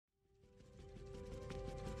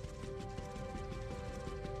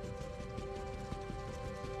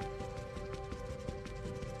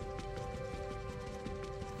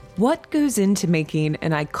What goes into making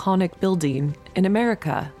an iconic building in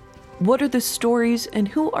America? What are the stories and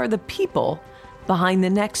who are the people behind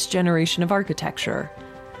the next generation of architecture?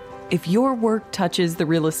 If your work touches the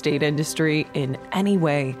real estate industry in any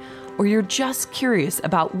way, or you're just curious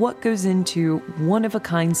about what goes into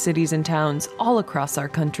one-of-a-kind cities and towns all across our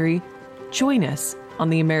country, join us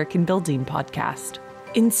on the American Building Podcast.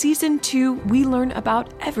 In Season 2, we learn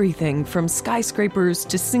about everything from skyscrapers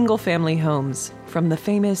to single-family homes, from the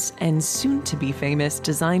famous and soon-to-be famous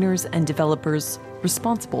designers and developers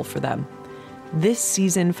responsible for them. This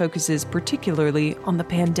season focuses particularly on the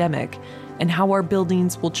pandemic and how our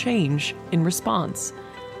buildings will change in response.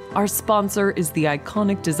 Our sponsor is the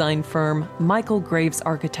iconic design firm Michael Graves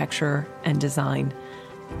Architecture and Design.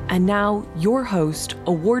 And now, your host,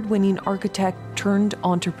 award-winning architect turned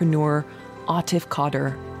entrepreneur, Atif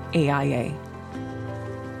Qadir, AIA.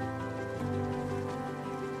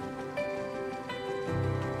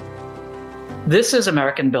 This is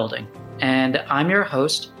American Building, and I'm your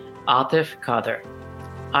host, Atif Qadir.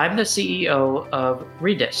 I'm the CEO of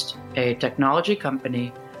Redist, a technology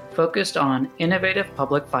company focused on innovative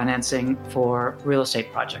public financing for real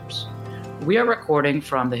estate projects. We are recording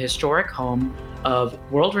from the historic home of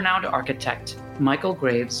world-renowned architect Michael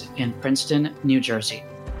Graves in Princeton, New Jersey.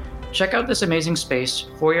 Check out this amazing space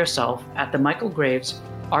for yourself at the Michael Graves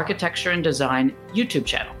Architecture and Design YouTube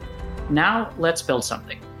channel. Now, let's build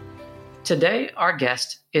something. Today, our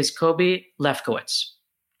guest is Coby Lefkowitz.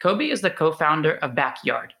 Coby is the co-founder of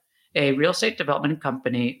Backyard, a real estate development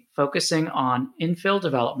company focusing on infill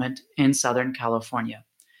development in Southern California.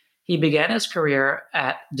 He began his career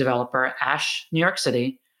at developer Ash New York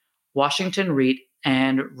City, Washington REIT,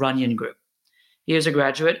 and Runyon Group. He is a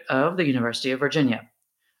graduate of the University of Virginia.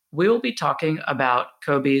 We will be talking about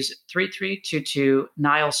Coby's 3322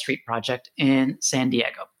 Nile Street project in San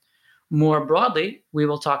Diego. More broadly, we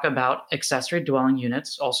will talk about accessory dwelling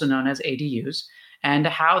units, also known as ADUs, and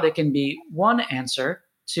how they can be one answer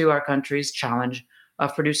to our country's challenge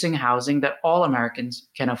of producing housing that all Americans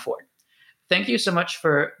can afford. Thank you so much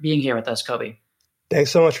for being here with us, Coby.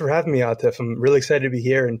 Thanks so much for having me, Atif. I'm really excited to be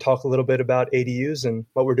here and talk a little bit about ADUs and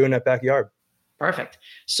what we're doing at Backyard. Perfect.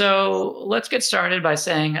 So let's get started by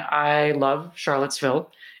saying I love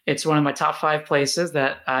Charlottesville. It's one of my top 5 places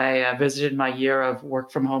that I visited my year of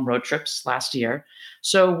work from home road trips last year.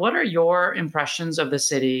 So what are your impressions of the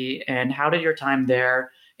city and how did your time there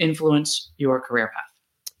influence your career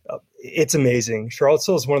path? It's amazing.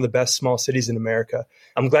 Charlottesville is one of the best small cities in America.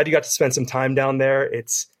 I'm glad you got to spend some time down there.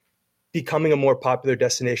 It's becoming a more popular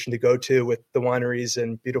destination to go to with the wineries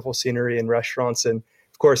and beautiful scenery and restaurants and,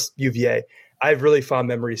 of course, UVA. I have really fond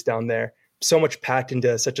memories down there. So much packed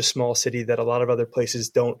into such a small city that a lot of other places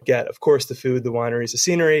don't get. Of course, the food, the wineries, the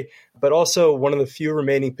scenery, but also one of the few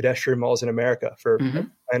remaining pedestrian malls in America for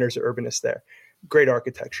planners or urbanists there. Great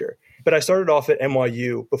architecture. But I started off at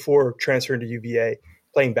NYU before transferring to UVA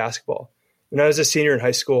playing basketball. When I was a senior in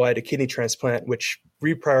high school, I had a kidney transplant, which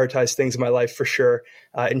reprioritized things in my life for sure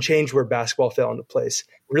and changed where basketball fell into place.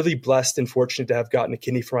 Really blessed and fortunate to have gotten a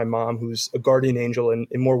kidney from my mom, who's a guardian angel in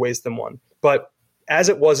more ways than one. But as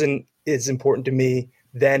it wasn't as important to me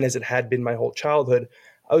then as it had been my whole childhood,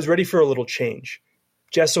 I was ready for a little change.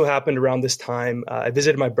 Just so happened around this time, I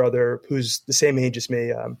visited my brother, who's the same age as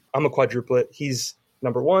me. I'm a quadruplet. He's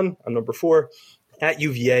number 1, I'm number 4 at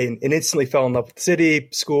UVA and instantly fell in love with the city,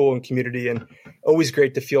 school, and community. And always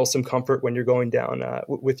great to feel some comfort when you're going down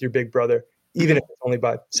with your big brother, even if it's only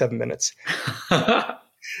by 7 minutes.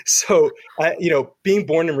 So, being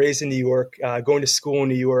born and raised in New York, going to school in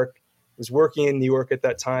New York, was working in New York at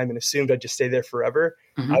that time and assumed I'd just stay there forever.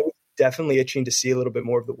 I was definitely itching to see a little bit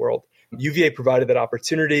more of the world. UVA provided that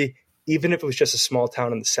opportunity. Even if it was just a small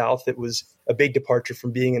town in the South, it was a big departure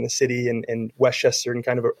from being in the city and Westchester and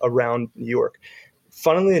kind of around New York.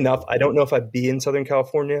 Funnily enough, I don't know if I'd be in Southern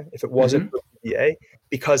California if it wasn't for UVA,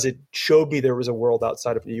 because it showed me there was a world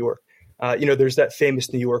outside of New York. There's that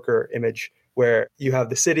famous New Yorker image where you have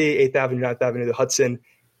the city, 8th Avenue, 9th Avenue, the Hudson,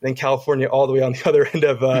 then California all the way on the other end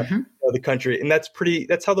of the country. And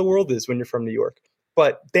that's how the world is when you're from New York.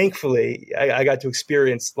 But thankfully, I got to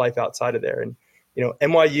experience life outside of there. And,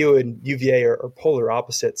 NYU and UVA are polar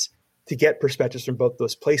opposites. To get perspectives from both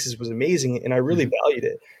those places was amazing. And I really valued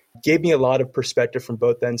it. Gave me a lot of perspective from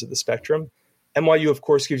both ends of the spectrum. NYU, of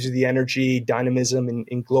course, gives you the energy, dynamism,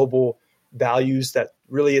 and global values that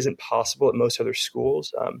really isn't possible at most other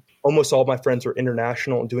schools. Almost all of my friends were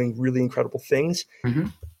international and doing really incredible things.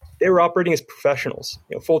 They were operating as professionals,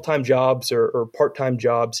 full-time jobs or part-time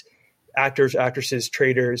jobs, actors, actresses,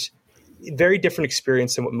 traders. Very different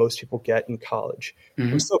experience than what most people get in college.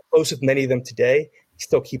 I'm still close with many of them today,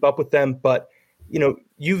 still keep up with them, but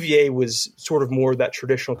UVA was sort of more that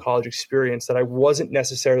traditional college experience that I wasn't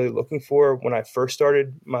necessarily looking for when I first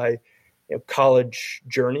started my college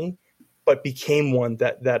journey, but became one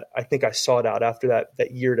that I think I sought out after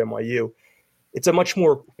that year at NYU. It's a much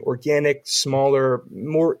more organic, smaller,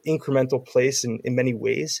 more incremental place in many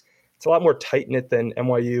ways. It's a lot more tight-knit than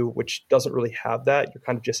NYU, which doesn't really have that. You're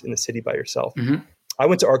kind of just in the city by yourself. Mm-hmm. I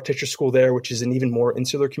went to architecture school there, which is an even more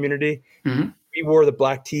insular community. Mm-hmm. We wore the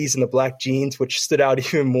black tees and the black jeans, which stood out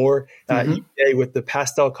even more with the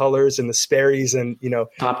pastel colors and the Sperry's and,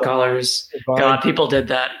 pop colors. God, people did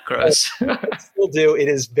that. Gross. Still do. It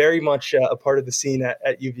is very much a part of the scene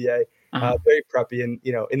at UVA. Very preppy. And,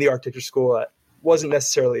 in the architecture school, it wasn't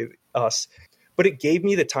necessarily us. But it gave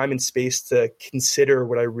me the time and space to consider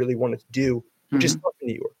what I really wanted to do, which is stuff in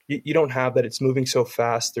New York. You don't have that. It's moving so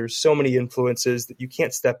fast. There's so many influences that you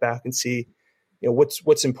can't step back and see,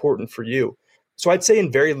 what's important for you. So I'd say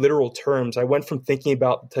in very literal terms, I went from thinking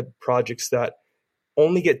about the type of projects that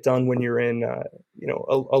only get done when you're in,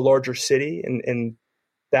 a larger city and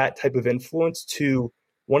that type of influence to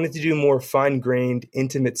wanting to do more fine-grained,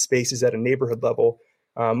 intimate spaces at a neighborhood level,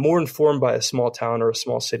 more informed by a small town or a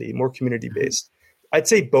small city, more community-based. I'd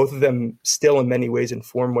say both of them still in many ways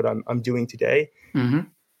inform what I'm doing today. Mm-hmm.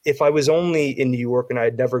 If I was only in New York and I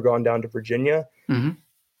had never gone down to Virginia,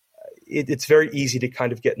 it's very easy to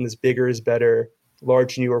kind of get in this bigger is better,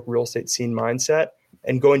 large New York real estate scene mindset.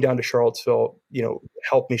 And going down to Charlottesville,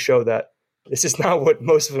 helped me show that this is not what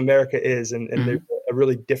most of America is. And there's a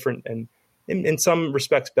really different and in some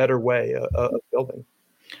respects better way of building.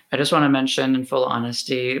 I just want to mention in full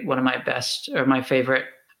honesty, one of my favorite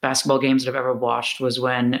basketball games that I've ever watched was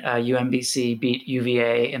when UMBC beat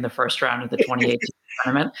UVA in the first round of the 2018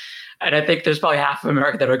 tournament. And I think there's probably half of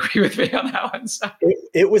America that would agree with me on that one. So.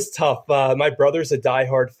 It was tough. My brother's a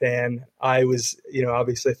diehard fan. I was,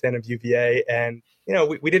 obviously a fan of UVA, and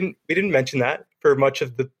we didn't mention that for much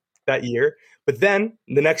of that year. But then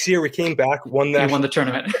the next year we came back, won the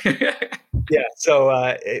tournament. Yeah,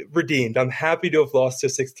 so redeemed. I'm happy to have lost to a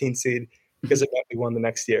 16 seed because it meant we won the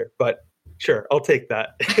next year. But sure, I'll take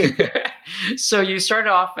that. So you started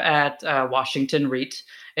off at Washington REIT,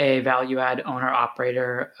 a value-add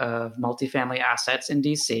owner-operator of multifamily assets in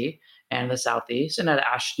D.C. and the Southeast, and at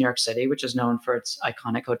Ash, New York City, which is known for its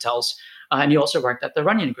iconic hotels. And you also worked at the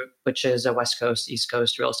Runyon Group, which is a West Coast, East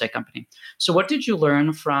Coast real estate company. So what did you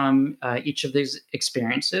learn from each of these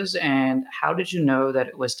experiences, and how did you know that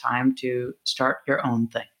it was time to start your own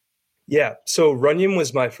thing? Yeah, so Runyon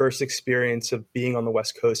was my first experience of being on the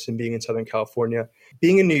West Coast and being in Southern California.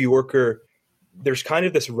 Being a New Yorker, there's kind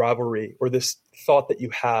of this rivalry or this thought that you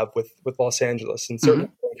have with Los Angeles and certainly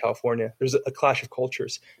in California. There's a clash of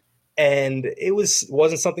cultures. And it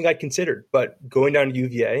wasn't something I'd considered, but going down to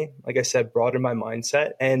UVA, like I said, broadened my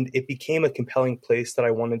mindset, and it became a compelling place that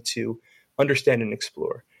I wanted to understand and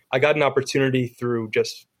explore. I got an opportunity through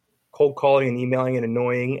just cold calling and emailing and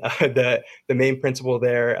annoying the main principal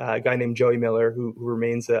there, a guy named Joey Miller, who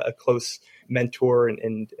remains a close mentor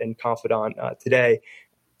and confidant today,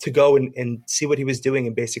 to go and see what he was doing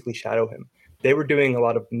and basically shadow him. They were doing a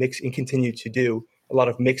lot of and continue to do a lot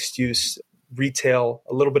of mixed use retail,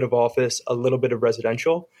 a little bit of office, a little bit of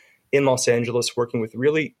residential in Los Angeles, working with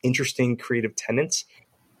really interesting creative tenants.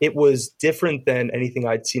 It was different than anything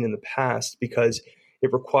I'd seen in the past because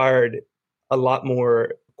it required a lot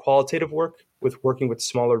more qualitative work with working with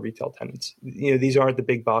smaller retail tenants. These aren't the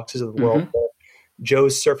big boxes of the world.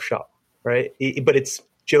 Joe's surf shop, right? But it's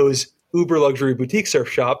Joe's uber luxury boutique surf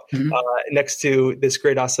shop next to this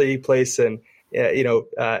great acai place. And we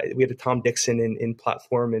had a Tom Dixon in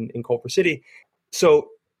Platform in Culver City. So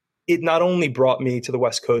it not only brought me to the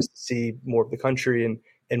West Coast to see more of the country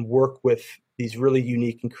and work with these really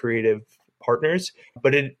unique and creative partners,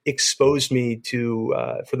 but it exposed me to,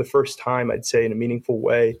 for the first time, I'd say in a meaningful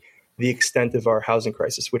way, the extent of our housing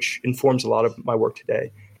crisis, which informs a lot of my work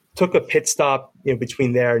today. Took a pit stop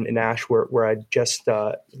between there and Ash, where I just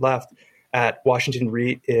left at Washington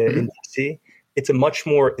REIT in DC. It's a much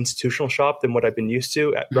more institutional shop than what I've been used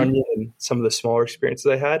to at Runyon and some of the smaller experiences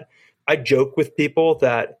I had. I joke with people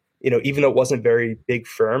that, even though it wasn't a very big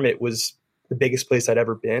firm, it was the biggest place I'd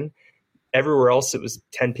ever been. Everywhere else, it was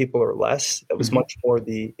 10 people or less. That was much more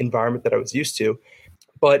the environment that I was used to.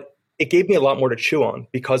 But it gave me a lot more to chew on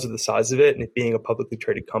because of the size of it and it being a publicly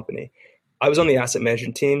traded company. I was on the asset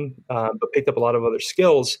management team, but picked up a lot of other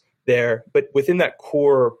skills there. But within that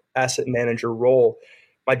core asset manager role,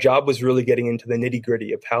 my job was really getting into the nitty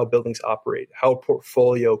gritty of how buildings operate, how a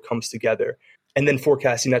portfolio comes together, and then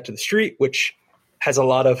forecasting that to the street, which has a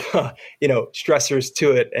lot of, stressors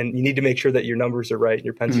to it. And you need to make sure that your numbers are right,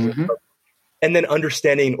 your pencils are right. And then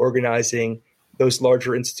understanding and organizing those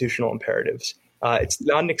larger institutional imperatives. It's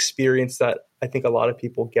not an experience that I think a lot of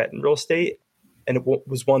people get in real estate. And it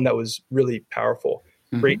was one that was really powerful.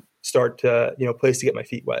 Great start to, place to get my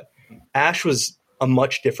feet wet. Ash was a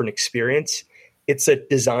much different experience. It's a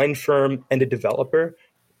design firm and a developer,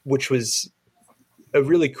 which was a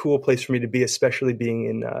really cool place for me to be, especially being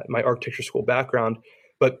in my architecture school background.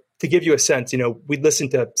 But to give you a sense, we'd listen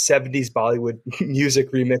to 70s Bollywood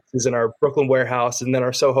music remixes in our Brooklyn warehouse and then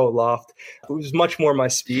our Soho loft. It was much more my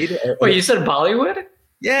speed. Wait, you said Bollywood?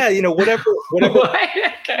 Yeah, whatever.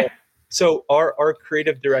 Okay. So our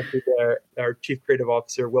creative director there, our chief creative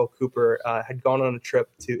officer, Will Cooper, had gone on a trip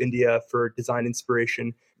to India for design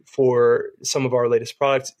inspiration for some of our latest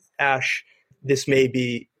products. Ash, this may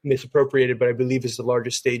be misappropriated, but I believe is the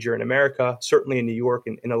largest stager in America, certainly in New York,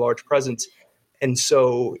 and in a large presence. And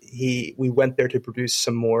so we went there to produce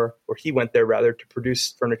some more, or he went there rather to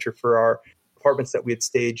produce furniture for our apartments that we had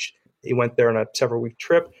staged. He went there on a several-week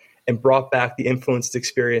trip and brought back the influenced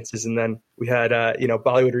experiences. And then we had,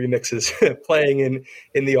 Bollywood remixes playing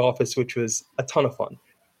in the office, which was a ton of fun.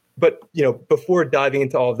 But, before diving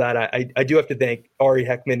into all of that, I do have to thank Ari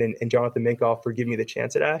Heckman and Jonathan Minkoff for giving me the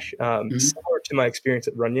chance at Ash. Similar to my experience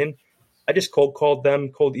at Runyon, I just cold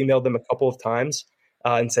emailed them a couple of times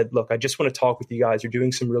and said, look, I just want to talk with you guys. You're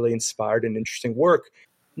doing some really inspired and interesting work.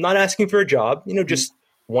 I'm not asking for a job, just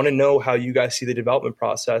want to know how you guys see the development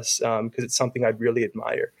process because it's something I'd really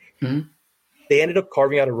admire. They ended up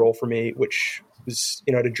carving out a role for me, which was,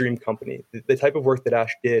 at a dream company. The type of work that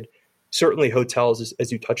Ash did, certainly hotels,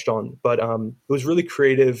 as you touched on, but it was really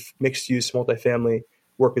creative, mixed-use, multifamily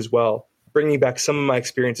work as well, bringing back some of my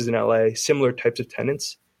experiences in LA, similar types of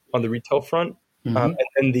tenants on the retail front. And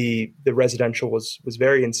then the residential was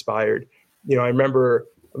very inspired. I remember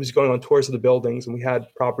I was going on tours of the buildings, and we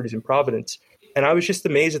had properties in Providence, and I was just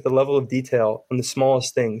amazed at the level of detail on the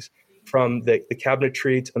smallest things, from the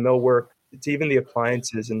cabinetry to the millwork to even the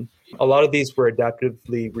appliances. And a lot of these were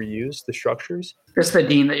adaptively reused, the structures. Is the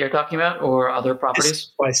Dean that you're talking about, or other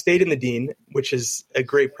properties? I stayed in the Dean, which is a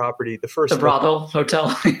great property. The brothel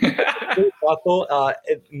hotel. Brothel.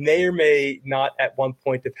 It may or may not at one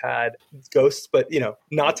point have had ghosts, but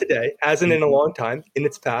not today. Hasn't in a long time in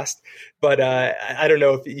its past. But I don't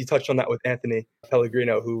know if you touched on that with Anthony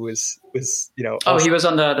Pellegrino, who was Oh, he was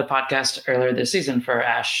on the podcast earlier this season for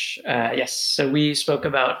Ash. Yes, so we spoke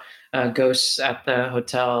about ghosts at the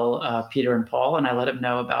hotel, Peter and Paul, and I let him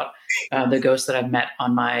know about the ghosts that I've met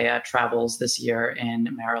on my travels this year in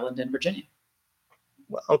Maryland and Virginia.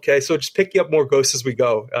 Well, okay, so just picking up more ghosts as we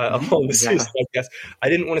go along the series podcast. I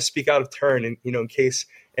didn't want to speak out of turn, and in case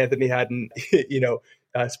Anthony hadn't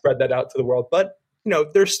spread that out to the world. But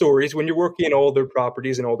there's stories when you're working in older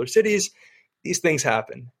properties in older cities. These things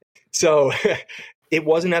happen. So it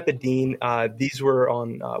wasn't at the Dean. These were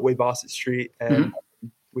on Weybosset Street, and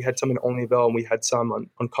we had some in Olneyville, and we had some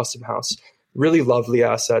on Custom House. Really lovely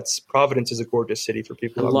assets. Providence is a gorgeous city for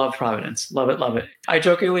people. I love Providence. Love it, love it. I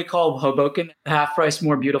jokingly call Hoboken half price,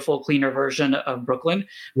 more beautiful, cleaner version of Brooklyn,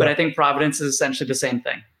 but I think Providence is essentially the same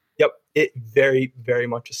thing. Yep, it very, very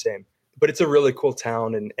much the same. But it's a really cool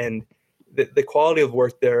town, and the quality of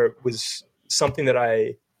work there was something that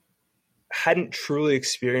I hadn't truly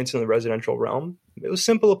experienced in the residential realm. It was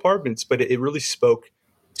simple apartments, but it really spoke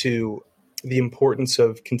to the importance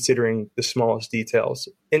of considering the smallest details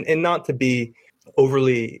and not to be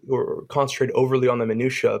overly or concentrate overly on the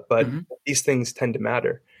minutia, but these things tend to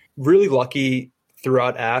matter. Really lucky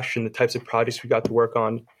throughout Ash and the types of projects we got to work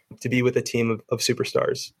on to be with a team of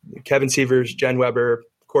superstars. Kevin Sievers, Jen Weber,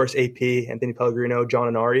 of course, AP, Anthony Pellegrino, John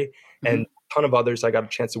and Ari, and a ton of others I got a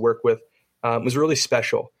chance to work with. It was really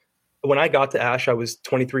special. When I got to Ash, I was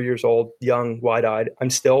 23 years old, young, wide-eyed. I'm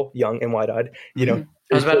still young and wide-eyed,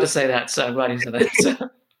 I was about to say that, so I'm glad you said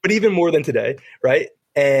that. But even more than today, right?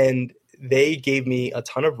 And they gave me a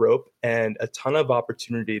ton of rope and a ton of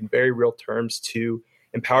opportunity in very real terms to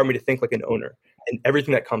empower me to think like an owner and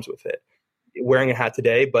everything that comes with it. Wearing a hat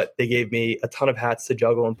today, but they gave me a ton of hats to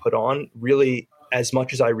juggle and put on. Really, as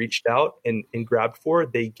much as I reached out and grabbed for,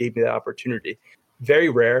 they gave me that opportunity. Very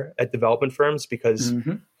rare at development firms because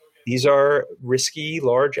these are risky,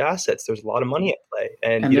 large assets. There's a lot of money at play.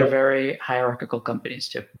 And they're very hierarchical companies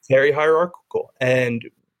too. Very hierarchical. And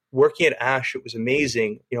working at Ash, it was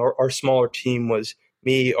amazing. Our smaller team was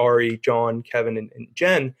me, Ari, John, Kevin, and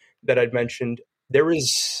Jen that I'd mentioned. There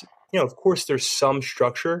was, of course, there's some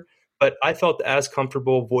structure, but I felt as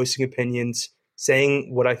comfortable voicing opinions,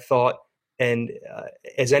 saying what I thought, and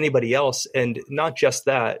as anybody else. And not just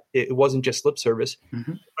that, it wasn't just lip service.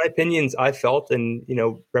 My opinions, I felt, and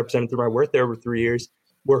represented through my work there over 3 years,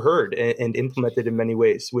 were heard and implemented in many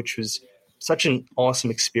ways, which was such an awesome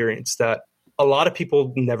experience that a lot of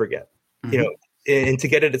people never get, and to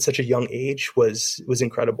get it at such a young age was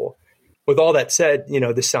incredible. With all that said,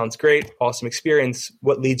 this sounds great, awesome experience.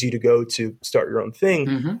 What leads you to go to start your own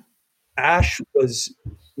thing? Ash was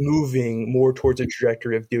moving more towards a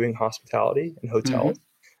trajectory of doing hospitality and hotels,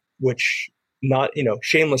 which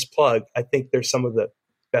shameless plug. I think they're some of the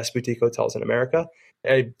best boutique hotels in America.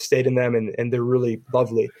 I stayed in them and they're really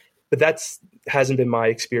lovely, but hasn't been my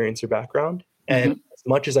experience or background. And as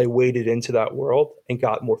much as I waded into that world and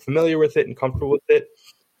got more familiar with it and comfortable with it,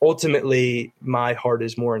 ultimately my heart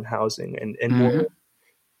is more in housing and more,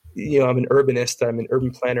 I'm an urbanist, I'm an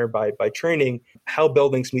urban planner by training, how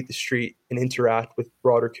buildings meet the street and interact with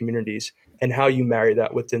broader communities and how you marry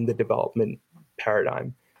that within the development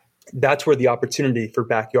paradigm. That's where the opportunity for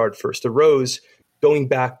Backyard first arose, going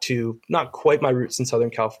back to not quite my roots in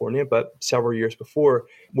Southern California, but several years before,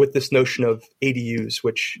 with this notion of ADUs,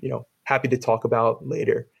 which, happy to talk about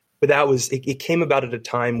later. But it came about at a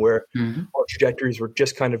time where our trajectories were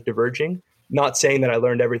just kind of diverging. Not saying that I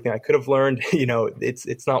learned everything I could have learned,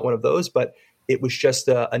 it's not one of those, but it was just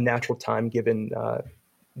a natural time given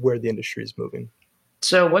where the industry is moving.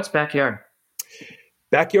 So what's Backyard?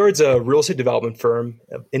 Backyard's a real estate development firm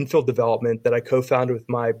of infill development that I co-founded with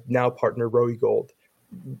my now partner, Rowie Gold.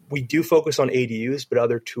 We do focus on ADUs, but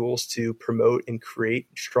other tools to promote and create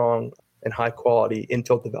strong and high quality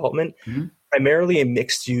infill development, primarily in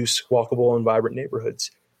mixed use, walkable and vibrant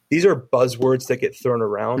neighborhoods. These are buzzwords that get thrown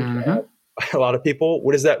around by a lot of people.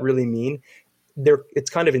 What does that really mean? It's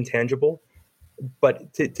kind of intangible,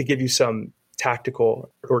 but to give you some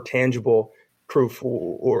tactical or tangible proof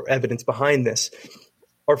or evidence behind this,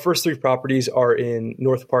 our first three properties are in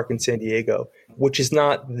North Park in San Diego, which is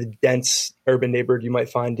not the dense urban neighborhood you might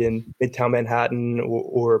find in Midtown Manhattan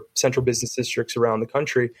or central business districts around the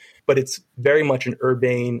country, but it's very much an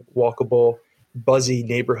urbane, walkable, buzzy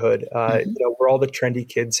neighborhood where all the trendy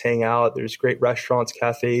kids hang out. There's great restaurants,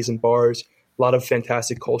 cafes, and bars, a lot of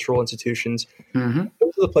fantastic cultural institutions. Those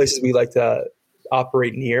are the places we like to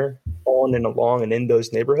operate near, on and along and in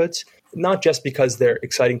those neighborhoods, not just because they're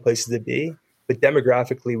exciting places to be, but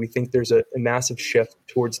demographically, we think there's a massive shift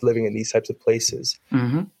towards living in these types of places.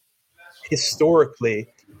 Historically,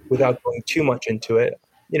 without going too much into it,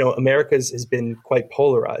 America has been quite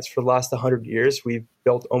polarized. For the last 100 years, we've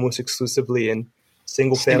built almost exclusively in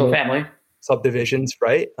single family subdivisions,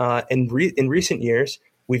 right? In recent years,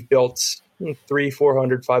 we've built 300,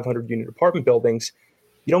 400, 500 unit apartment buildings.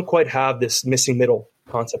 You don't quite have this missing middle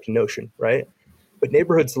concept and notion, right? But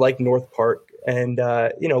neighborhoods like North Park and,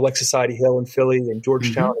 like Society Hill in Philly and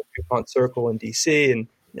Georgetown and DuPont Circle in DC, and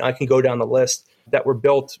I can go down the list, that were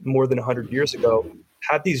built more than 100 years ago,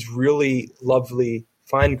 have these really lovely,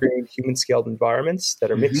 fine-grained, human-scaled environments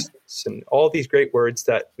that are mixed and all these great words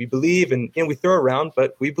that we believe and we throw around,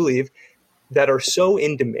 but we believe that are so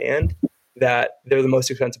in demand that they're the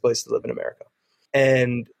most expensive place to live in America.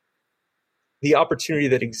 And the opportunity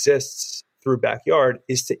that exists through Backyard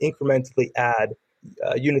is to incrementally add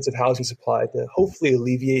units of housing supply to hopefully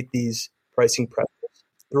alleviate these pricing pressures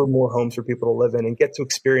through more homes for people to live in and get to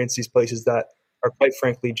experience these places that are quite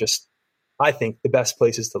frankly just, I think, the best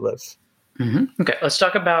places to live. Okay, let's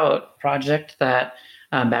talk about project that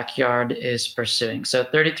Backyard is pursuing. So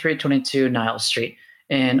 3322 Nile Street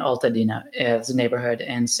in Altadena is a neighborhood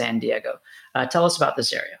in San Diego. Tell us about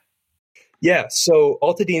this area. Yeah, so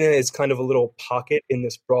Altadena is kind of a little pocket in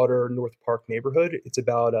this broader North Park neighborhood. It's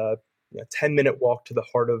about a 10-minute walk to the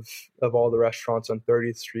heart of all the restaurants on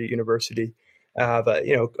 30th Street, University, but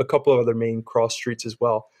a couple of other main cross streets as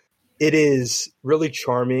well. It is really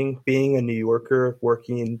charming being a New Yorker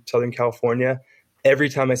working in Southern California. Every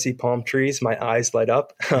time I see palm trees, my eyes light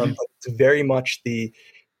up. It's very much the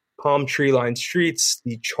palm tree lined streets,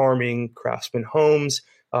 the charming craftsman homes,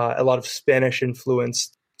 a lot of Spanish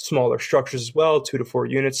influenced smaller structures as well, 2 to 4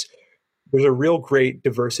 units. There's a real great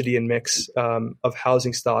diversity and mix of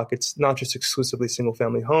housing stock. It's not just exclusively single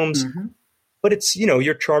family homes, but it's,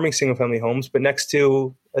 your charming single family homes, but next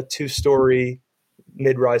to a 2-story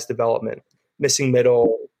mid-rise development, missing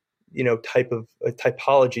middle, type of a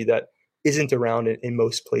typology that isn't around in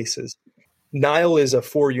most places. Nile is a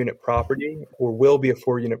 4-unit property, or will be a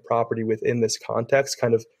 4-unit property within this context,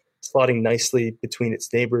 kind of slotting nicely between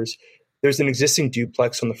its neighbors. There's an existing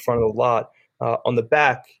duplex on the front of the lot. On the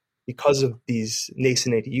back, because of these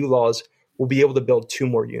nascent ADU laws, we'll be able to build 2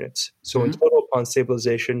 more units. So in total, upon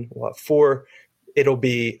stabilization, we'll have 4. It'll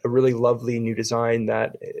be a really lovely new design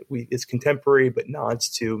that is contemporary, but nods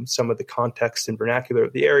to some of the context and vernacular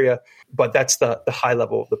of the area. But that's the high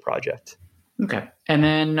level of the project. Okay. And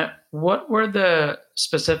then what were the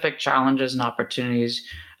specific challenges and opportunities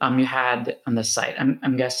you had on the site.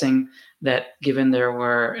 I'm guessing that given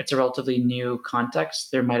it's a relatively new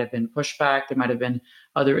context, there might have been pushback, there might have been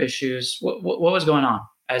other issues. What was going on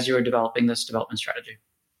as you were developing this development strategy?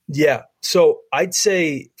 Yeah. So I'd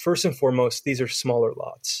say first and foremost, these are smaller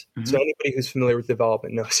lots. Mm-hmm. So anybody who's familiar with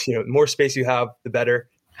development knows, the more space you have, the better.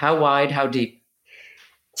 How wide, how deep?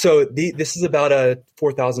 So this is about a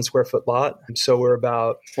 4,000 square foot lot. So we're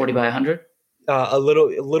about 40 by 100? A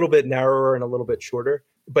little bit narrower and a little bit shorter,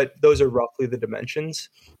 but those are roughly the dimensions.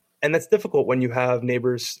 And that's difficult when you have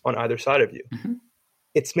neighbors on either side of you. Mm-hmm.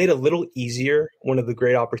 It's made a little easier. One of the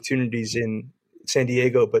great opportunities in San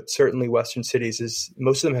Diego, but certainly Western cities, is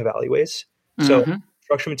most of them have alleyways. Mm-hmm. So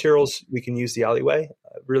construction materials, we can use the alleyway,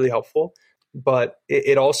 really helpful. But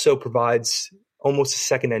it also provides almost a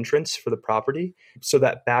second entrance for the property, so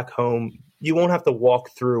that back home, you won't have to walk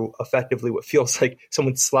through effectively what feels like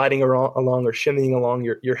someone sliding along or shimmying along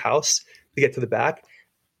your house to get to the back.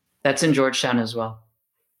 That's in Georgetown as well.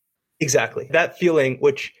 Exactly. That feeling,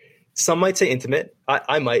 which some might say intimate.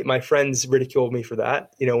 I might. My friends ridicule me for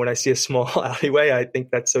that. When I see a small alleyway, I think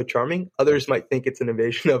that's so charming. Others might think it's an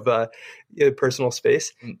invasion of personal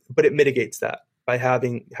space, but it mitigates that by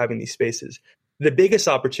having these spaces. The biggest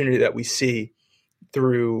opportunity that we see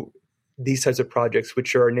through these types of projects,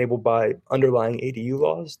 which are enabled by underlying ADU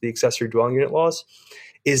laws, the accessory dwelling unit laws,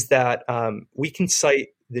 is that we can site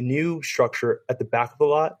the new structure at the back of the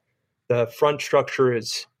lot. The front structure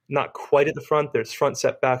is not quite at the front. There's front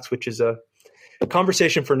setbacks, which is a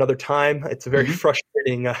conversation for another time. It's a very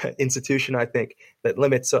frustrating institution, I think, that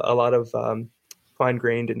limits a lot of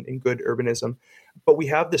fine-grained and good urbanism. But we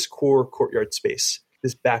have this core courtyard space,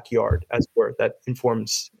 this backyard, as it were, that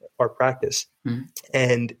informs our practice. Mm-hmm.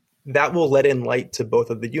 And that will let in light to both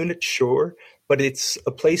of the units, sure, but it's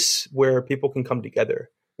a place where people can come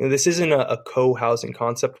together. This isn't a co-housing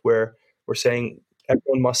concept where we're saying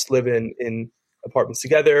everyone must live in apartments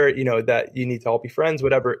together, that you need to all be friends,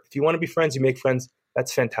 whatever. If you want to be friends, you make friends,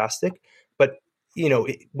 that's fantastic. But,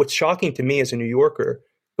 what's shocking to me as a New Yorker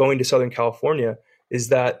going to Southern California is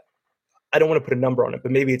that I don't want to put a number on it,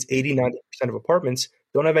 but maybe it's 80, 90% of apartments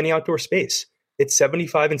don't have any outdoor space. It's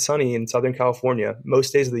 75 and sunny in Southern California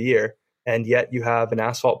most days of the year, and yet you have an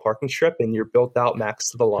asphalt parking strip and you're built out max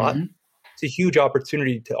to the lot. Mm-hmm. It's a huge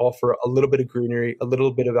opportunity to offer a little bit of greenery, a little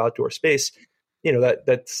bit of outdoor space.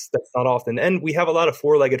 That's not often. And we have a lot of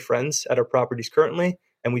four-legged friends at our properties currently,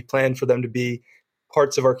 and we plan for them to be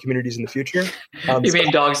parts of our communities in the future. You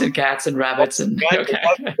mean dogs and cats and rabbits and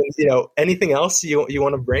anything else you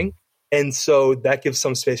want to bring. And so that gives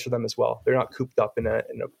some space for them as well. They're not cooped up in an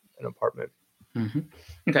apartment. Mm-hmm.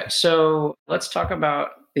 Okay, so let's talk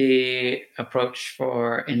about the approach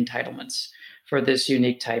for entitlements for this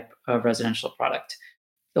unique type of residential product.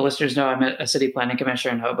 The listeners know I'm a city planning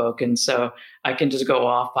commissioner in Hoboken, so I can just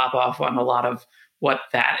pop off on a lot of what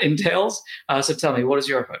that entails. So tell me, what is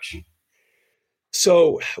your approach?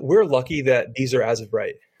 So we're lucky that these are as of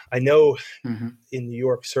right. I know in New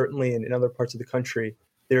York, certainly, and in other parts of the country,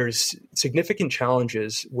 there's significant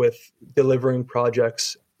challenges with delivering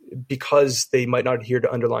projects because they might not adhere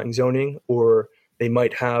to underlying zoning, or they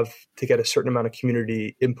might have to get a certain amount of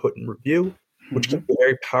community input and review, which can be a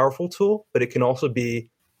very powerful tool, but it can also be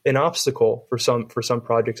an obstacle for some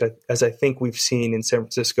projects, as I think we've seen in San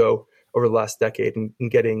Francisco over the last decade in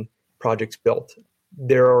getting projects built.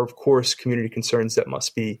 There are, of course, community concerns that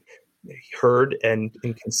must be heard and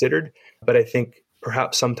considered, but I think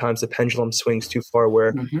perhaps sometimes the pendulum swings too far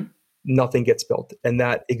where nothing gets built, and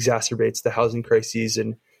that exacerbates the housing crises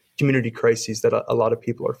and community crises that a lot of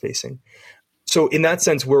people are facing. So in that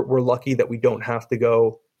sense, we're lucky that we don't have to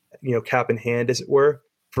go, cap in hand, as it were,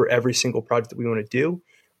 for every single project that we want to do.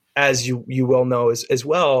 As you well know as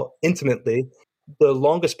well, intimately, the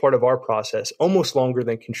longest part of our process, almost longer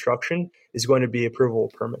than construction, is going to be approval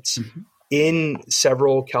of permits. Mm-hmm. In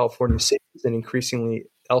several California cities and increasingly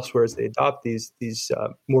elsewhere as they adopt these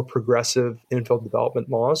more progressive infill development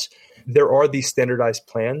laws, there are these standardized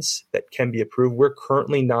plans that can be approved. We're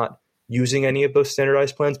currently not using any of those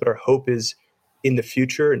standardized plans, but our hope is in the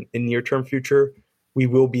future, in near-term future, we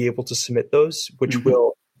will be able to submit those, which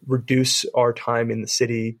will reduce our time in the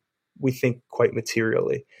city, we think, quite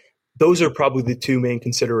materially. Those are probably the two main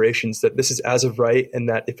considerations, that this is as of right, and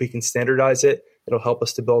that if we can standardize it, it'll help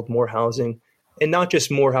us to build more housing, and not just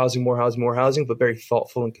more housing, but very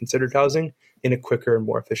thoughtful and considered housing in a quicker and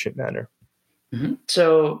more efficient manner. Mm-hmm.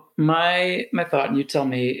 So my thought, and you tell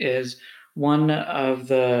me, is one of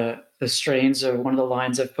the strains, or one of the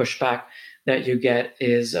lines of pushback that you get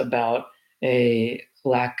is about a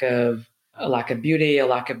lack of a lack of beauty, a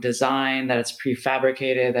lack of design, that it's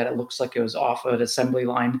prefabricated, that it looks like it was off an assembly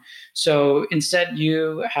line. So instead,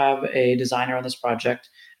 you have a designer on this project.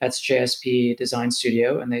 That's JSP Design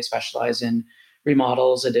Studio, and they specialize in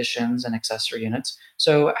remodels, additions, and accessory units.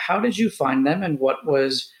 So how did you find them, and what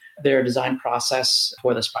was their design process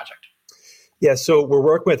for this project? Yeah, so we're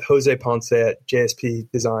working with Jose Ponce at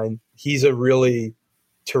JSP Design. He's a really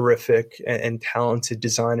terrific and talented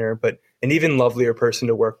designer, but an even lovelier person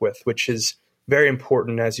to work with, which is very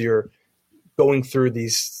important as you're going through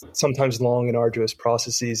these sometimes long and arduous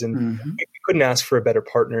processes. And we couldn't ask for a better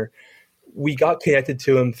partner. We got connected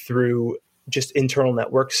to him through just internal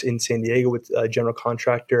networks in San Diego with a general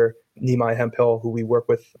contractor, Nile Hemphill, who we work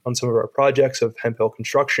with on some of our projects of Hemphill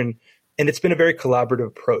Construction. And it's been a very collaborative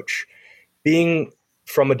approach. Being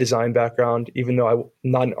from a design background, even though I'm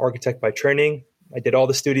not an architect by training, I did all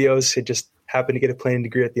the studios. It just happened to get a planning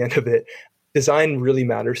degree at the end of it. Design really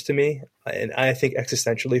matters to me, and I think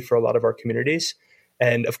existentially for a lot of our communities.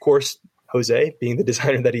 And of course, Jose, being the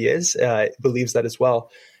designer that he is, believes that as well.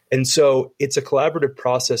 And so it's a collaborative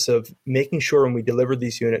process of making sure when we deliver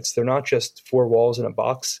these units, they're not just four walls in a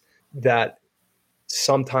box, that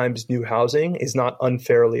sometimes new housing is not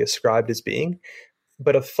unfairly ascribed as being,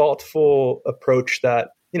 but a thoughtful approach that,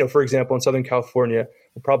 for example, in Southern California,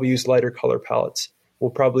 we'll probably use lighter color palettes. We'll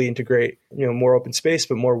probably integrate, more open space,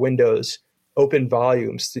 but more windows, open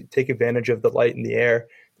volumes to take advantage of the light and the air,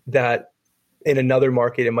 that in another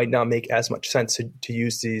market, it might not make as much sense to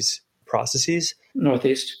use these processes.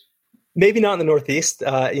 Northeast. Maybe not in the Northeast.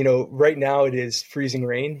 Right now it is freezing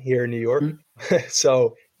rain here in New York.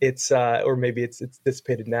 So it's, or maybe it's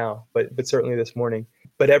dissipated now, but certainly this morning.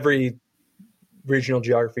 But every regional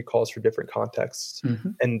geography calls for different contexts.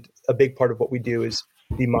 And a big part of what we do is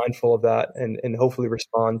be mindful of that and hopefully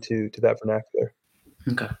respond to that vernacular.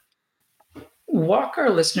 Okay. Walk our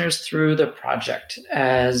listeners through the project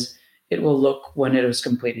as it will look when it is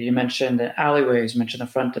completed. You mentioned the alleyways, you mentioned the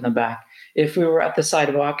front and the back. If we were at the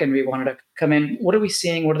sidewalk and we wanted to come in, what are we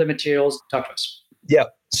seeing? What are the materials? Talk to us. Yeah.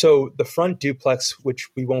 So the front duplex, which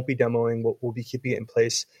we won't be demoing, we'll be keeping it in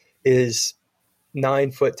place, is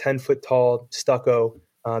 9 foot, 10 foot tall stucco.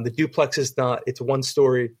 The duplex is not, it's one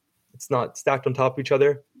story. It's not stacked on top of each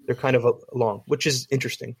other. They're kind of long, which is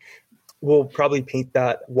interesting. We'll probably paint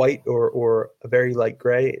that white or a very light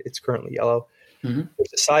gray. It's currently yellow.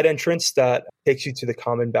 There's a side entrance that takes you to the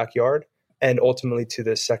common backyard and ultimately to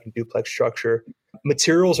the second duplex structure.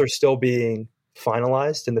 Materials are still being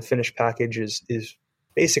finalized and the finished package is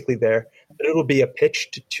basically there. But it'll be a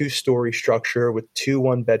pitched 2-story structure with 2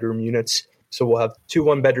 one-bedroom units. So we'll have 2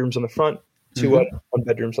 one-bedrooms on the front, 2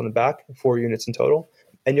 one-bedrooms on the back, 4 units in total.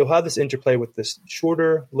 And you'll have this interplay with this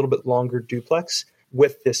shorter, a little bit longer duplex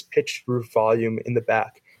with this pitched roof volume in the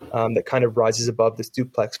back that kind of rises above this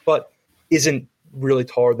duplex, but isn't really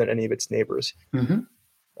taller than any of its neighbors.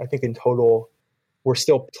 I think in total, we're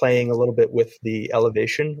still playing a little bit with the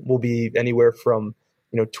elevation. We'll be anywhere from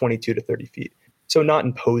 22 to 30 feet. So not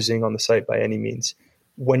imposing on the site by any means.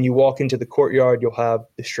 When you walk into the courtyard, you'll have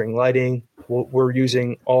the string lighting. We're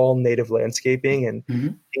using all native landscaping and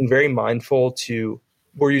being very mindful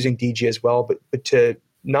we're using DG as well, but to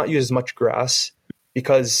not use as much grass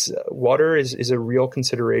because water is a real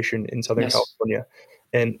consideration in Southern California.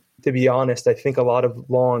 And to be honest, I think a lot of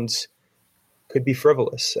lawns could be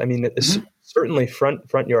frivolous. I mean, certainly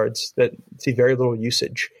front yards that see very little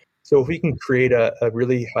usage. So if we can create a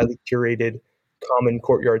really highly curated common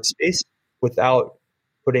courtyard space without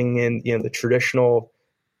putting in the traditional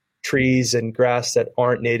trees and grass that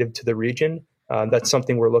aren't native to the region, that's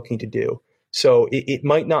something we're looking to do. So it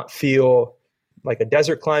might not feel like a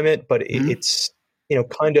desert climate, but it's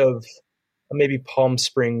kind of maybe Palm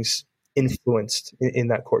Springs influenced in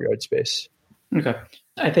that courtyard space. Okay.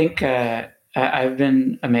 I think I've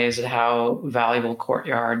been amazed at how valuable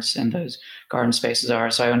courtyards and those garden spaces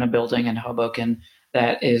are. So I own a building in Hoboken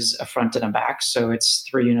that is a front and a back. So it's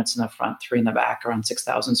 3 units in the front, 3 in the back, around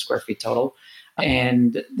 6,000 square feet total.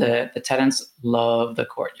 And the tenants love the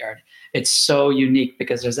courtyard. It's so unique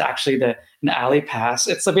because there's actually an alley pass.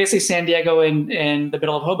 It's basically San Diego in the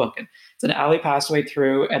middle of Hoboken. It's an alley passway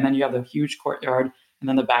through, and then you have the huge courtyard, and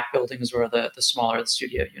then the back building is where the smaller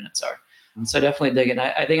studio units are. And so definitely dig it.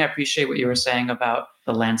 I think I appreciate what you were saying about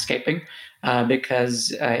the landscaping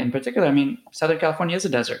because in particular, I mean, Southern California is a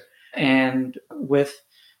desert. And with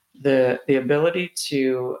the ability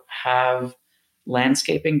to have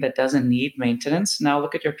landscaping that doesn't need maintenance, now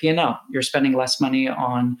look at your P&L. You're spending less money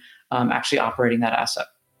on actually operating that asset.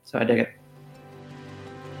 So I dig it.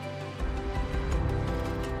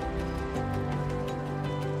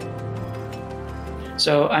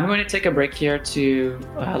 So I'm going to take a break here to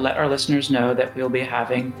let our listeners know that we'll be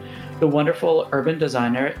having the wonderful urban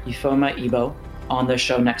designer Ifeoma Ibo on the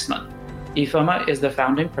show next month. Ifeoma is the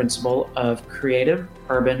founding principal of Creative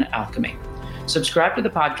Urban Alchemy. Subscribe to the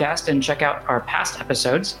podcast and check out our past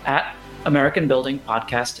episodes at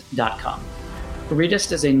AmericanBuildingPodcast.com.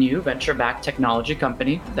 Redist is a new venture-backed technology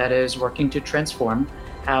company that is working to transform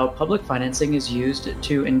how public financing is used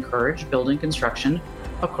to encourage building construction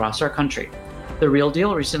across our country. The Real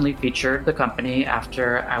Deal recently featured the company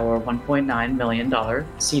after our $1.9 million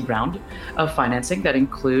seed round of financing that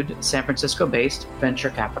include San Francisco-based venture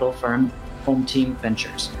capital firm Home Team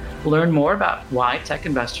Ventures. Learn more about why tech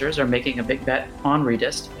investors are making a big bet on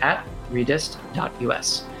Redist at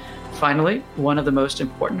redist.us. Finally, one of the most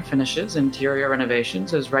important finishes, interior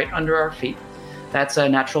renovations, is right under our feet. That's a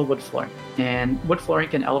natural wood flooring. And wood flooring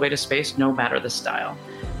can elevate a space no matter the style.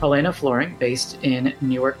 Helena Flooring, based in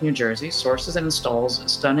Newark, New Jersey, sources and installs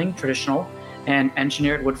stunning traditional and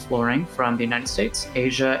engineered wood flooring from the United States,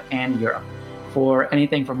 Asia, and Europe. For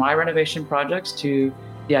anything from my renovation projects to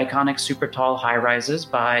the iconic super tall high-rises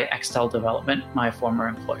by Extel Development, my former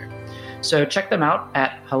employer. So check them out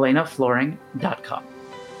at helenaflooring.com.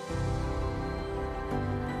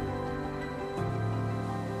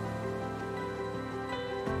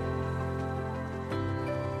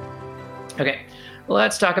 Okay,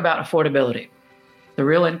 let's talk about affordability. The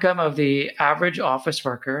real income of the average office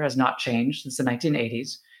worker has not changed since the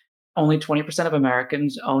 1980s. Only 20% of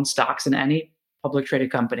Americans own stocks in any public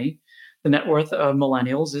traded company. The net worth of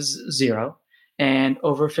millennials is zero. And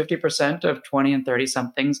over 50% of 20 and 30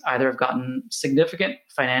 somethings either have gotten significant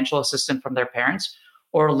financial assistance from their parents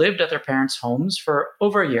or lived at their parents' homes for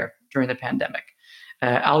over a year during the pandemic.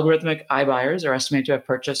 Algorithmic iBuyers are estimated to have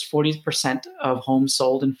purchased 40% of homes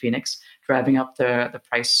sold in Phoenix, driving up the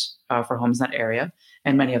price for homes in that area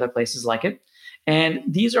and many other places like it. And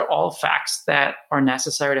these are all facts that are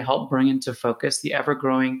necessary to help bring into focus the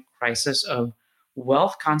ever-growing crisis of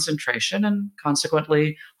wealth concentration and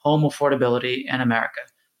consequently home affordability in America.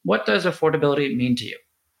 What does affordability mean to you?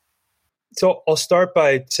 So I'll start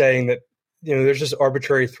by saying that there's this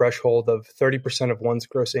arbitrary threshold of 30% of one's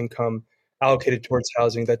gross income allocated towards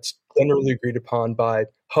housing that's generally agreed upon by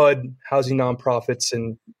HUD, housing nonprofits,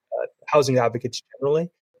 and housing advocates generally.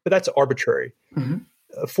 But that's arbitrary. Mm-hmm.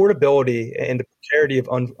 Affordability and the precarity of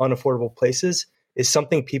unaffordable places is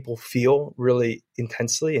something people feel really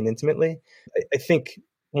intensely and intimately. I think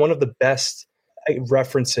one of the best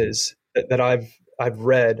references that I've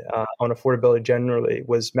read on affordability generally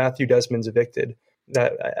was Matthew Desmond's Evicted.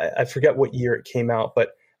 That I forget what year it came out,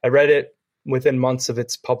 but I read it within months of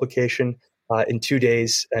its publication in 2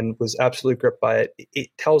 days and was absolutely gripped by it. It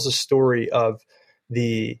tells a story of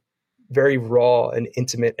the very raw and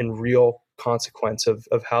intimate and real consequence of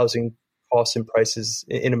housing costs and prices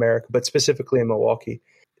in America, but specifically in Milwaukee.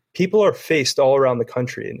 People are faced all around the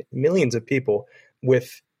country, and millions of people,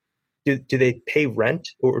 with do they pay rent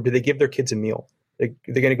or do they give their kids a meal? They're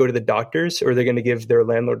going to go to the doctors or they're going to give their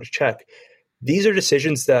landlord a check. These are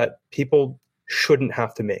decisions that people shouldn't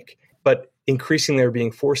have to make, but increasingly are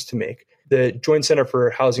being forced to make. The Joint Center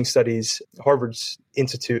for Housing Studies, Harvard's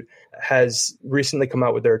institute, has recently come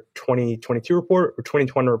out with their 2022 report or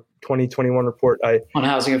 2020 or 2021 report. On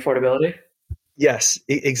housing affordability? Yes,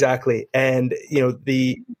 exactly. And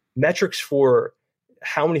the metrics for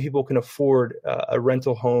how many people can afford a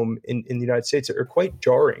rental home in the United States are quite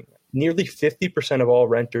jarring. Nearly 50% of all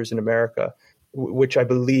renters in America, which I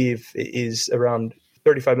believe is around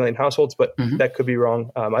 35 million households, but that could be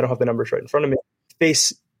wrong. I don't have the numbers right in front of me,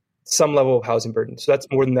 face some level of housing burden. So that's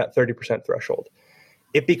more than that 30% threshold.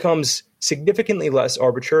 It becomes significantly less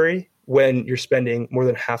arbitrary when you're spending more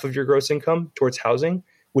than half of your gross income towards housing,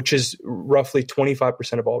 which is roughly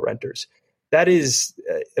 25% of all renters. That is,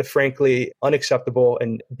 frankly, unacceptable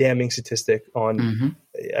and damning statistic on,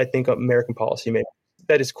 I think, American policymakers.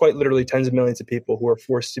 That is quite literally tens of millions of people who are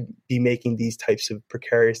forced to be making these types of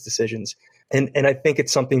precarious decisions. And I think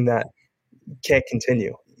it's something that can't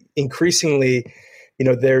continue. Increasingly,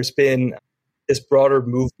 there's been this broader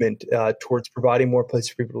movement towards providing more places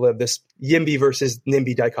for people to live, this YIMBY versus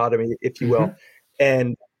NIMBY dichotomy, if you will.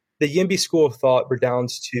 And the YIMBY school of thought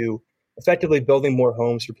redounds to effectively building more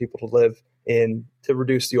homes for people to live in to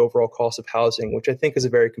reduce the overall cost of housing, which I think is a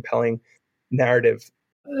very compelling narrative.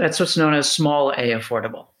 That's what's known as small A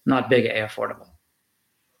affordable, not big A affordable.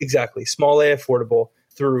 Exactly. Small A affordable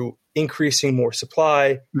through increasing more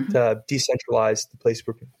supply to decentralize the place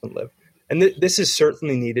where people can live. And this is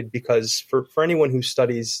certainly needed because for anyone who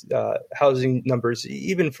studies housing numbers,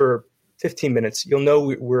 even for 15 minutes, you'll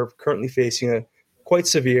know we're currently facing a quite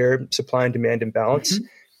severe supply and demand imbalance.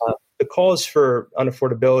 the cause for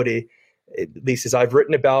unaffordability, at least as I've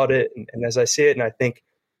written about it and as I see it, and I think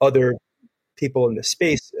other people in the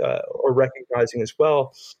space are recognizing as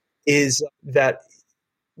well, is that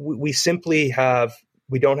we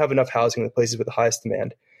don't have enough housing in the places with the highest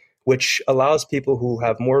demand, which allows people who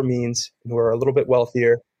have more means, who are a little bit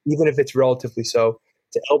wealthier, even if it's relatively so,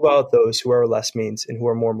 to elbow out those who are less means and who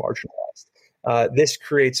are more marginalized. This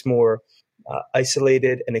creates more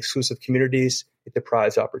isolated and exclusive communities. It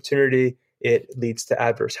deprives opportunity. It leads to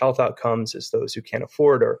adverse health outcomes as those who can't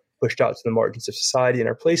afford are pushed out to the margins of society in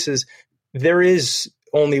our places. There is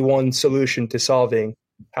only one solution to solving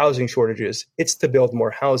housing shortages. It's to build more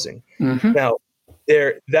housing. Mm-hmm. Now,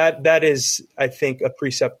 that is, I think, a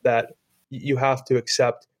precept that you have to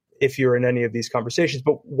accept if you're in any of these conversations.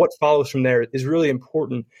 But what follows from there is really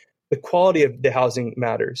important. The quality of the housing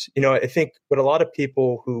matters. I think what a lot of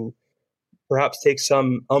people who perhaps take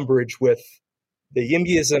some umbrage with the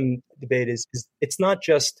YIMBYism debate is it's not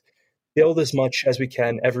just build as much as we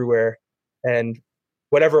can everywhere, and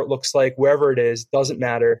whatever it looks like, wherever it is, doesn't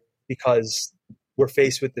matter because we're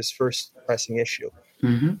faced with this first pressing issue.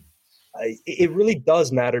 Mm-hmm. It really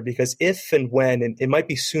does matter, because if and when, and it might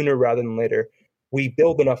be sooner rather than later, we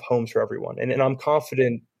build enough homes for everyone. And I'm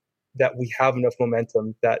confident that we have enough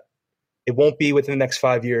momentum that it won't be within the next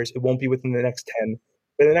 5 years. It won't be within the next 10.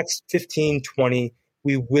 But in the next 15, 20,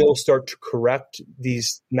 we will start to correct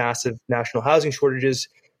these massive national housing shortages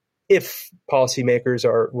if policymakers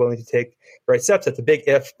are willing to take the right steps. That's a big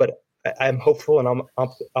if, but I'm hopeful and I'm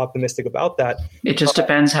optimistic about that. It just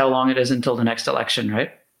depends how long it is until the next election,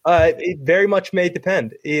 right? It very much may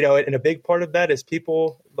depend, and a big part of that is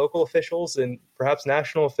people, local officials, and perhaps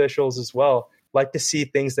national officials as well, like to see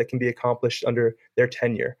things that can be accomplished under their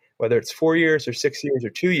tenure, whether it's 4 years or 6 years or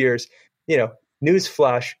 2 years.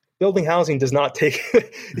 Newsflash, building housing does not take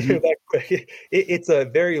that quick. It's a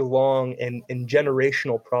very long and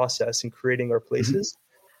generational process in creating our places.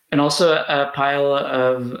 And also a pile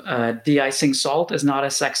of de-icing salt is not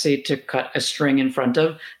as sexy to cut a string in front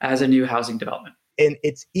of as a new housing development. And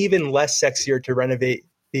it's even less sexier to renovate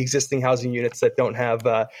the existing housing units that don't have,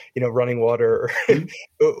 running water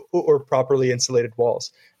or properly insulated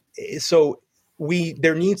walls. So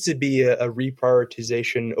there needs to be a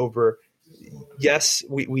reprioritization over. Yes,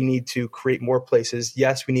 we need to create more places.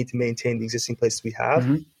 Yes, we need to maintain the existing places we have.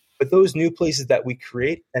 Mm-hmm. But those new places that we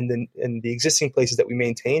create and the existing places that we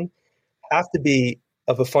maintain have to be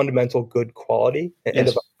of a fundamental good quality and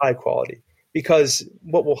of a high quality. Because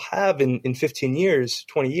what we'll have in 15 years,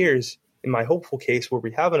 20 years, in my hopeful case, where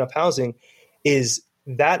we have enough housing, is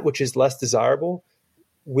that which is less desirable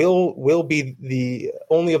will be the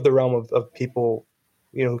only of the realm of people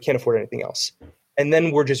who can't afford anything else. And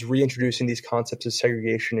then we're just reintroducing these concepts of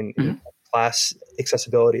segregation and class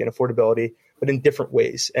accessibility and affordability, but in different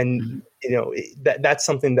ways. And that's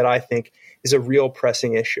something that I think is a real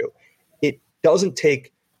pressing issue. It doesn't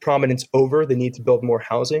take prominence over the need to build more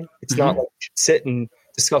housing. It's not like we should sit and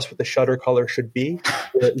discuss what the shutter color should be,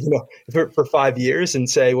 for 5 years and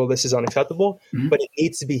say, well, this is unacceptable. But it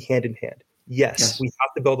needs to be hand in hand. Yes, we have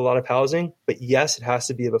to build a lot of housing, but yes, it has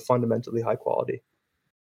to be of a fundamentally high quality.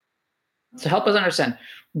 To help us understand,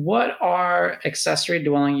 what are accessory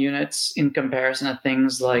dwelling units in comparison to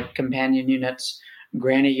things like companion units,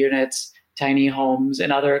 granny units, tiny homes,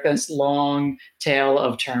 and other this long tail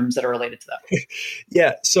of terms that are related to that?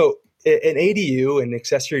 Yeah. So an ADU, an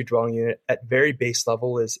accessory dwelling unit, at very base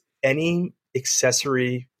level is any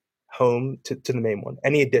accessory home to the main one,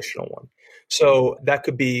 any additional one. So that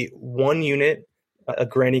could be one unit, a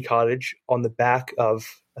granny cottage on the back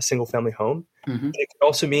of a single family home. It could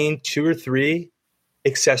also mean 2 or 3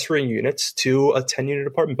 accessory units to a 10-unit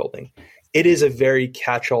apartment building. It is a very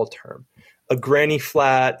catch-all term. A granny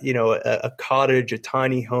flat, a cottage, a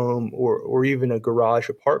tiny home, or even a garage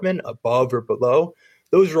apartment above or below.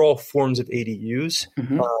 Those are all forms of ADUs,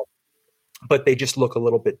 but they just look a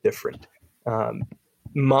little bit different.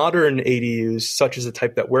 Modern ADUs, such as the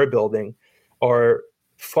type that we're building, are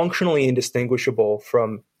functionally indistinguishable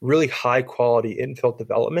from really high-quality infill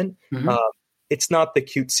development. It's not the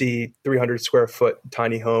cutesy 300 square foot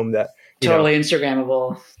tiny home that totally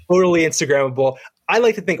Instagrammable. Totally Instagrammable. I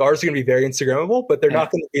like to think ours are going to be very Instagrammable, but they're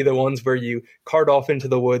not going to be the ones where you cart off into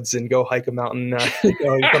the woods and go hike a mountain and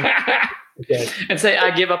say,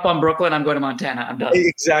 I give up on Brooklyn. I'm going to Montana. I'm done.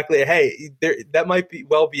 Exactly. Hey, that might be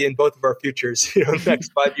in both of our futures. In the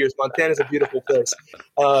next 5 years, Montana is a beautiful place.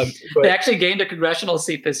 But they actually gained a congressional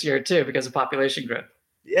seat this year too because of population growth.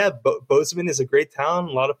 Yeah, Bozeman is a great town.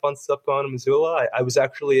 A lot of fun stuff going on in Missoula. I was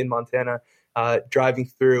actually in Montana driving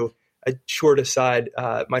through. A short aside,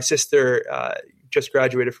 my sister just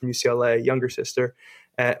graduated from UCLA, younger sister,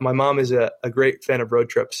 My mom is a great fan of road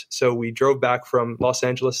trips. So we drove back from Los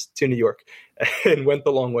Angeles to New York and went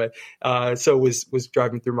the long way. So was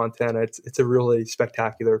driving through Montana. It's a really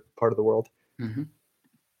spectacular part of the world. Mm-hmm.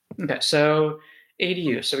 Okay, so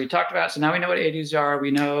ADUs. So we talked about, so now we know what ADUs are.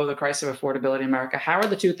 We know the crisis of affordability in America. How are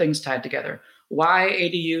the two things tied together? Why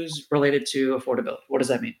ADUs related to affordability? What does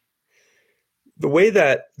that mean? The way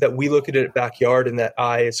that we look at it at Backyard and that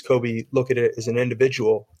I, as Coby, look at it as an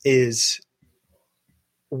individual is,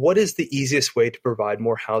 what is the easiest way to provide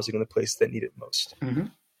more housing in the places that need it most? Mm-hmm.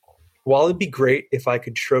 While it'd be great if I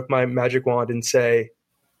could stroke my magic wand and say,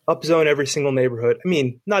 upzone every single neighborhood. I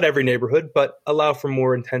mean, not every neighborhood, but allow for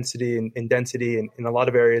more intensity and density in a lot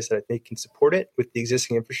of areas that I think can support it with the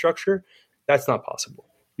existing infrastructure. That's not possible.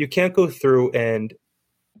 You can't go through and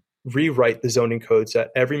rewrite the zoning codes at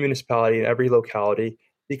every municipality and every locality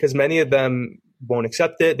because many of them won't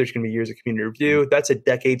accept it. There's going to be years of community review. That's a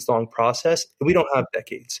decades-long process. We don't have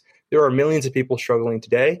decades. There are millions of people struggling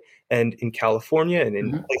today, and in California and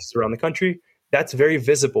in places around the country, that's very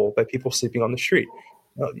visible by people sleeping on the street.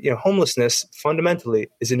 Homelessness fundamentally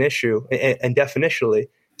is an issue, and definitionally,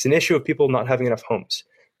 it's an issue of people not having enough homes.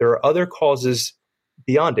 There are other causes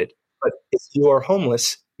beyond it, but if you are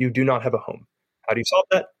homeless, you do not have a home. How do you solve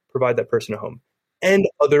that? Provide that person a home. And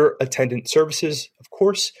other attendant services, of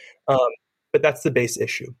course, but that's the base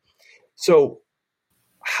issue. So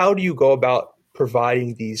how do you go about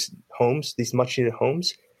providing these homes, these much-needed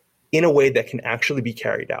homes, in a way that can actually be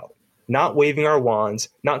carried out? Not waving our wands,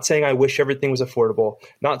 not saying I wish everything was affordable,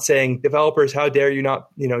 not saying developers, how dare you not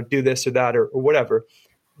do this or that or whatever.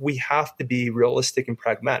 We have to be realistic and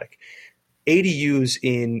pragmatic. ADUs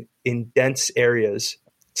in dense areas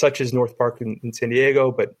such as North Park in San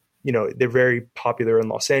Diego, but they're very popular in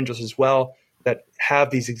Los Angeles as well, that have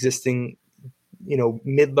these existing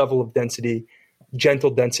mid-level of density, gentle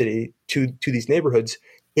density to these neighborhoods,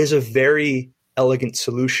 is a very elegant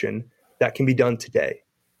solution that can be done today.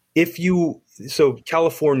 So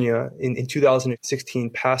California in 2016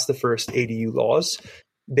 passed the first ADU laws.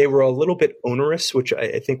 They were a little bit onerous, which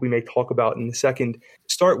I think we may talk about in a second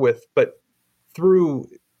to start with, but through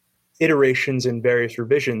iterations and various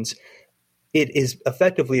revisions, it is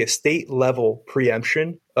effectively a state-level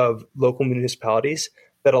preemption of local municipalities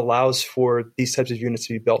that allows for these types of units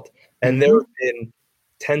to be built. And there have been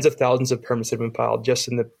tens of thousands of permits that have been filed just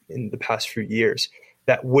in the past few years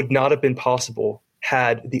that would not have been possible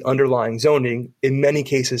had the underlying zoning, in many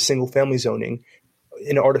cases single-family zoning,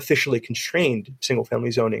 an artificially constrained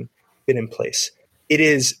single-family zoning, been in place. It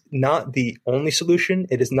is not the only solution.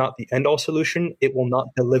 It is not the end-all solution. It will not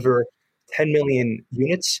deliver 10 million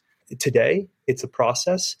units today. It's a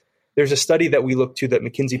process. There's a study that we looked to that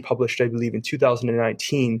McKinsey published, I believe, in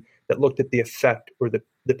 2019 that looked at the effect or the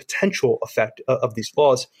potential effect of these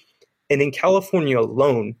laws. And in California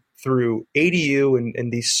alone, through ADU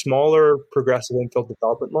and these smaller progressive infill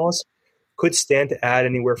development laws, could stand to add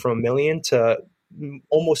anywhere from 1 million to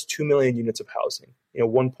almost 2 million units of housing,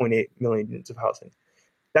 1.8 million units of housing.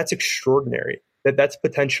 That's extraordinary. That's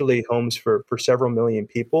potentially homes for several million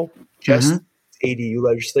people, just ADU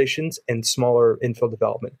legislations and smaller infill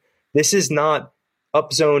development. This is not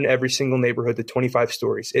upzone every single neighborhood to 25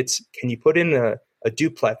 stories. It's, can you put in a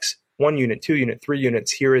duplex, 1 unit, 2 unit, 3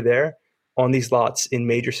 units here or there on these lots in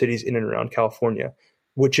major cities in and around California,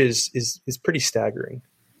 which is pretty staggering.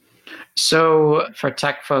 So for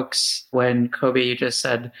tech folks, when Coby, you just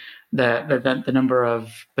said the number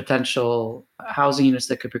of potential housing units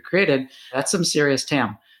that could be created, that's some serious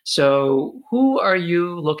TAM. So who are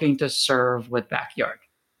you looking to serve with Backyard?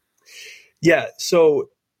 Yeah, so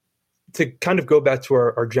to kind of go back to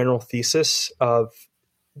our general thesis of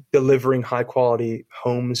delivering high quality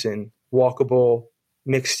homes in walkable,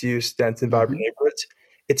 mixed use, dense and vibrant neighborhoods,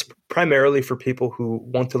 it's primarily for people who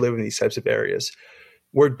want to live in these types of areas.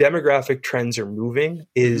 Where demographic trends are moving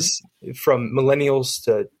is from millennials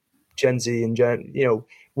to Gen Z and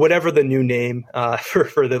whatever the new name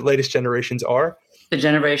for the latest generations are. The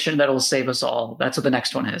generation that will save us all. That's what the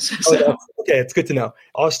next one is. Okay, it's good to know.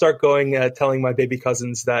 I'll start going telling my baby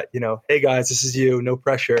cousins that, hey guys, this is you, no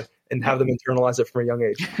pressure, and have them internalize it from a young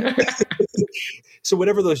age. So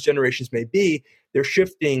whatever those generations may be, they're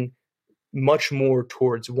shifting much more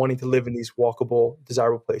towards wanting to live in these walkable,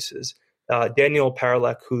 desirable places. Daniel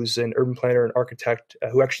Paralek, who's an urban planner and architect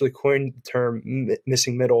who actually coined the term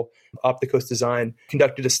missing middle, Opticos Design,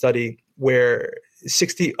 conducted a study where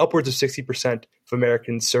upwards of 60% of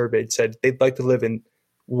Americans surveyed said they'd like to live in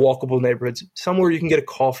walkable neighborhoods, somewhere you can get a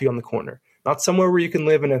coffee on the corner, not somewhere where you can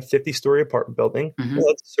live in a 50-story apartment building. Well,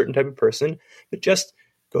 that's a certain type of person, but just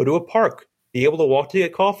go to a park, be able to walk to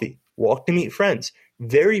get coffee, walk to meet friends.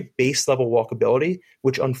 Very base level walkability,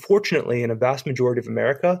 which unfortunately in a vast majority of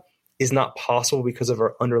America is not possible because of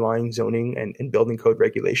our underlying zoning and building code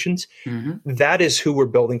regulations. That is who we're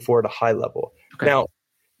building for at a high level. Okay. Now,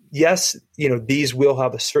 yes, these will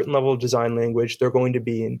have a certain level of design language. They're going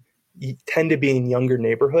to tend to be in younger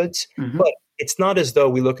neighborhoods, but it's not as though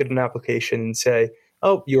we look at an application and say,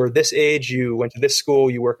 oh, you're this age, you went to this school,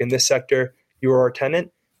 you work in this sector, you're our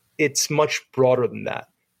tenant. It's much broader than that.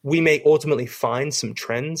 We may ultimately find some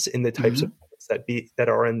trends in the types of that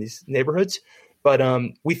are in these neighborhoods, but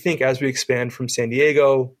we think as we expand from San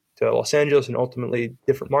Diego to Los Angeles and ultimately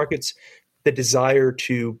different markets, the desire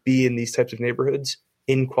to be in these types of neighborhoods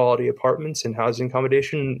in quality apartments and housing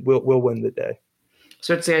accommodation will win the day.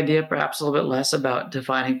 So it's the idea perhaps a little bit less about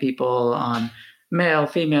defining people on male,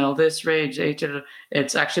 female, this range, age.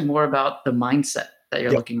 It's actually more about the mindset that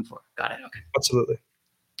you're looking for. Got it. Okay. Absolutely.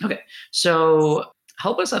 Okay. So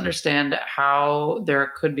help us understand how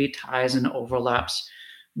there could be ties and overlaps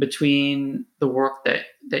between the work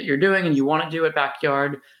that you're doing and you want to do at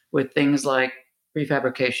Backyard with things like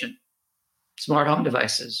prefabrication, smart home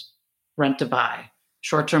devices, rent to buy,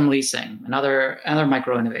 short-term leasing, and other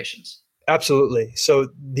micro innovations. Absolutely. So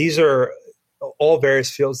these are all various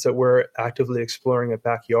fields that we're actively exploring at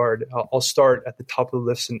Backyard. I'll start at the top of the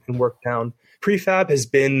list and work down. Prefab has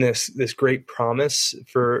been this great promise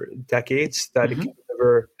for decades that it can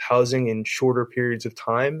deliver housing in shorter periods of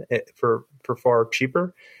time for far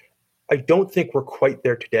cheaper. I don't think we're quite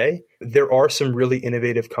there today. There are some really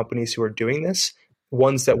innovative companies who are doing this,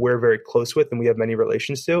 ones that we're very close with and we have many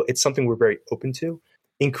relations to. It's something we're very open to.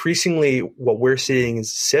 Increasingly, what we're seeing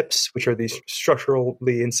is SIPs, which are these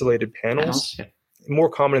structurally insulated panels,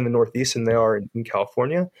 more common in the Northeast than they are in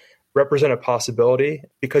California, represent a possibility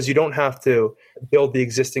because you don't have to build the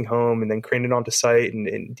existing home and then crane it onto site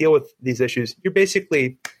and deal with these issues. You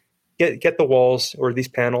basically get the walls or these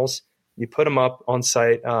panels, you put them up on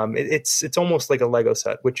site. It's almost like a Lego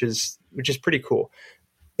set, which is pretty cool.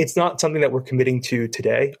 It's not something that we're committing to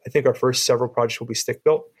today. I think our first several projects will be stick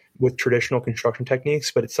built with traditional construction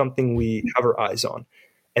techniques, but it's something we have our eyes on.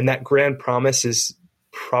 And that grand promise is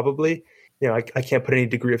probably, I can't put any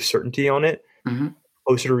degree of certainty on it,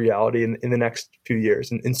 closer to reality in the next few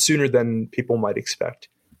years and sooner than people might expect.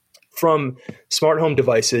 From smart home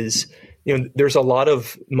devices, there's a lot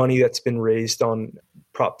of money that's been raised on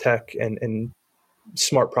prop tech and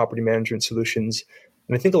smart property management solutions.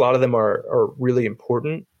 And I think a lot of them are really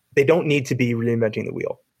important. They don't need to be reinventing the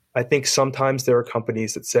wheel. I think sometimes there are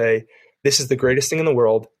companies that say, this is the greatest thing in the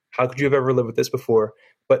world. How could you have ever lived with this before,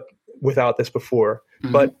 but without this before?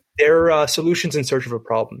 But they're solutions in search of a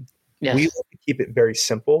problem. Yes. We want to keep it very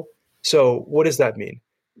simple. So what does that mean?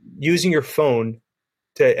 Using your phone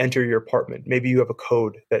to enter your apartment. Maybe you have a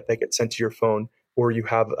code that gets sent to your phone, or you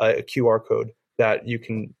have a QR code that you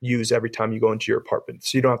can use every time you go into your apartment.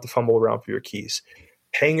 So you don't have to fumble around for your keys.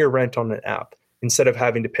 Paying your rent on an app instead of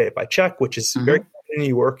having to pay it by check, which is very common in New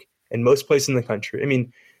York and most places in the country. I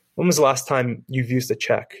mean, when was the last time you've used a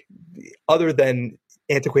check other than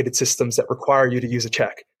antiquated systems that require you to use a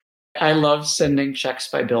check? I love sending checks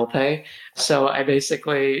by bill pay. So I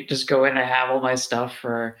basically just go in and have all my stuff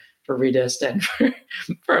for Redist and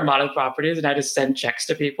for a lot of properties, and I just send checks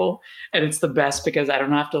to people. And it's the best because I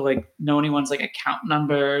don't have to know anyone's account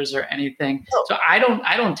numbers or anything. Oh. So I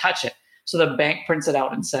don't touch it. So the bank prints it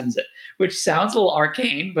out and sends it, which sounds a little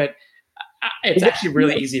arcane, but it's actually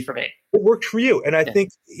really easy for me. It worked for you. And I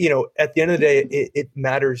think, at the end of the day, it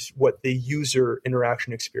matters what the user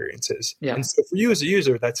interaction experience is. Yeah. And so for you as a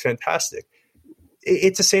user, that's fantastic.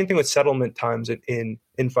 It's the same thing with settlement times in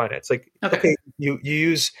finance. Okay, you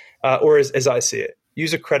use, or as I see it,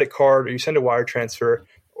 use a credit card or you send a wire transfer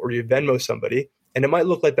or you Venmo somebody, and it might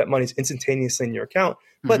look like that money's instantaneously in your account,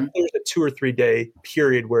 but there's a 2 or 3 day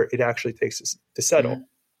period where it actually takes to settle.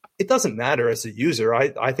 It doesn't matter as a user.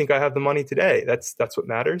 I think I have the money today. That's what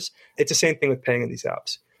matters. It's the same thing with paying in these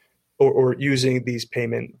apps or using these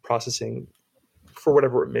payment processing for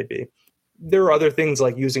whatever it may be. There are other things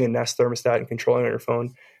like using a Nest thermostat and controlling on your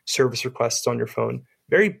phone, service requests on your phone,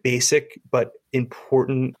 very basic but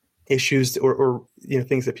important issues or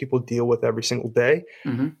things that people deal with every single day.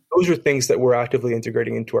 Those are things that we're actively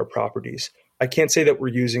integrating into our properties. I can't say that we're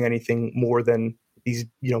using anything more than these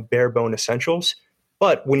bare bone essentials.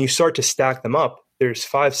 But when you start to stack them up, there's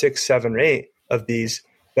 5, 6, 7, 8 of these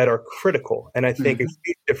that are critical. And I think a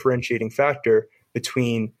huge differentiating factor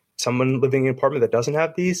between someone living in an apartment that doesn't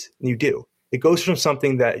have these and you do. It goes from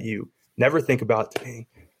something that you never think about to being,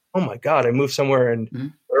 oh my God, I moved somewhere and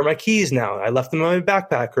where are my keys now? I left them in my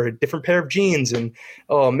backpack, or a different pair of jeans. And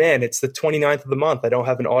oh man, it's the 29th of the month. I don't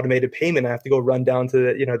have an automated payment. I have to go run down to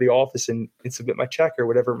the office and submit my check or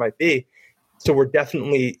whatever it might be. So we're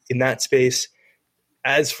definitely in that space.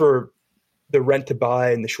 As for the rent to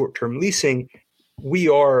buy and the short-term leasing, we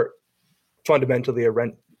are fundamentally a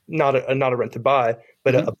rent, not a rent to buy,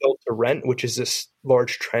 but a build to rent, which is this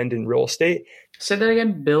large trend in real estate. Say that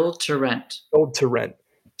again, build to rent. Build to rent.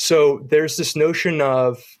 So there's this notion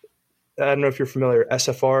of, I don't know if you're familiar,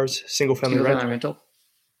 SFRs, single-family rental.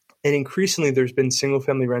 And increasingly, there's been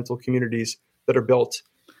single-family rental communities that are built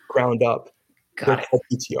ground up. They're called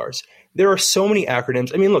BTRs. There are so many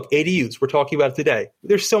acronyms. I mean, look, ADUs, we're talking about it today.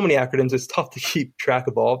 There's so many acronyms. It's tough to keep track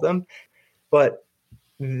of all of them. But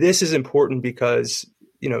this is important because,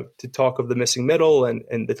 to talk of the missing middle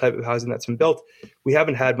and the type of housing that's been built, we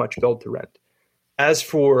haven't had much build to rent. As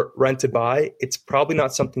for rent to buy, it's probably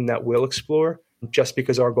not something that we'll explore just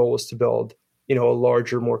because our goal is to build, a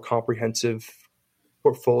larger, more comprehensive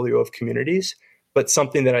portfolio of communities, but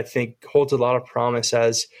something that I think holds a lot of promise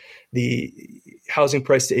as the housing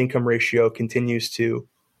price to income ratio continues to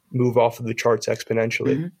move off of the charts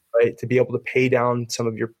exponentially, right? To be able to pay down some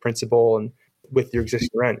of your principal and with your existing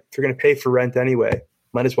rent. If you're going to pay for rent anyway,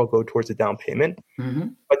 might as well go towards a down payment.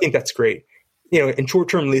 I think that's great. And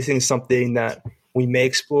short-term leasing is something that we may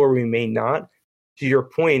explore, we may not. To your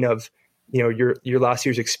point of, your last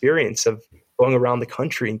year's experience of going around the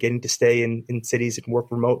country and getting to stay in cities and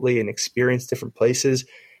work remotely and experience different places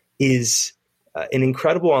is an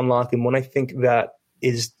incredible unlock, and one I think that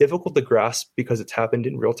is difficult to grasp because it's happened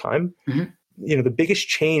in real time. The biggest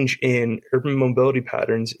change in urban mobility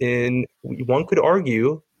patterns one could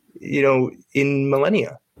argue, in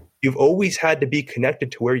millennia, you've always had to be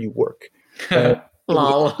connected to where you work.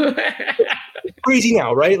 Lol. Crazy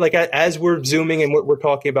now, right? Like as we're zooming and we're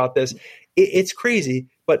talking about this, it's crazy.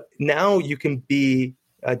 But now you can be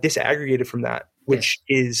disaggregated from that, which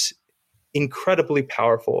is incredibly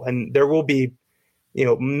powerful. And there will be,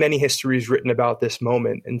 many histories written about this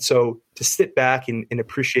moment. And so to sit back and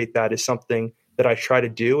appreciate that is something that I try to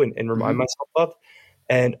do and remind myself of.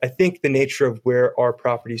 And I think the nature of where our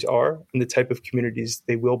properties are and the type of communities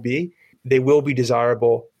they will be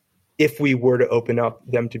desirable if we were to open up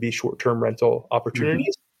them to be short-term rental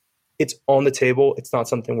opportunities. It's on the table. It's not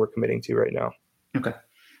something we're committing to right now. Okay.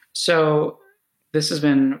 So this has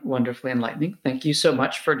been wonderfully enlightening. Thank you so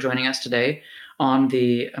much for joining us today on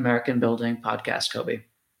the American Building podcast, Coby.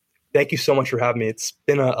 Thank you so much for having me. It's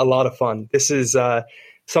been a lot of fun. This is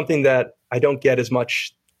something that I don't get as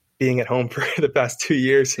much being at home for the past 2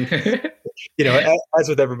 years, and, as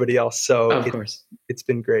with everybody else. So of course, it's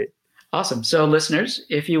been great. Awesome. So listeners,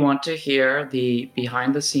 if you want to hear the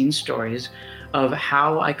behind the scenes stories of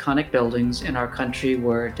how iconic buildings in our country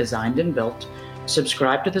were designed and built,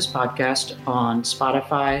 subscribe to this podcast on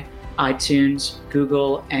Spotify, iTunes,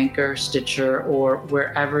 Google, Anchor, Stitcher, or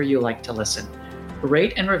wherever you like to listen.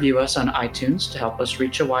 Rate and review us on iTunes to help us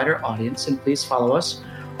reach a wider audience, and please follow us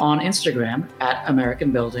on Instagram at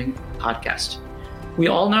American Building Podcast. We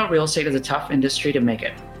all know real estate is a tough industry to make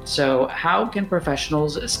it. So how can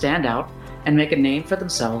professionals stand out and make a name for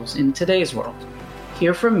themselves in today's world?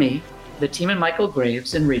 Hear from me, the team at Michael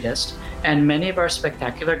Graves and Redist, and many of our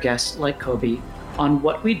spectacular guests like Coby on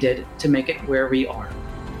what we did to make it where we are.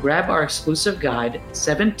 Grab our exclusive guide,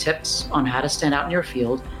 7 Tips on How to Stand Out in Your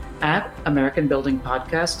Field, at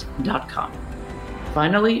AmericanBuildingPodcast.com.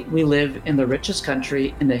 Finally, we live in the richest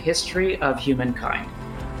country in the history of humankind.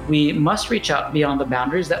 We must reach out beyond the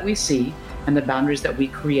boundaries that we see and the boundaries that we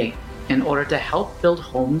create in order to help build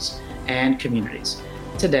homes and communities.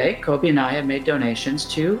 Today, Coby and I have made donations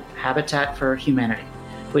to Habitat for Humanity,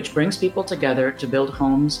 which brings people together to build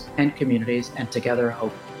homes and communities and together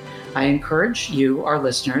hope. I encourage you, our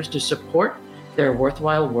listeners, to support their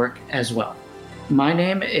worthwhile work as well. My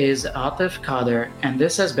name is Atif Kader, and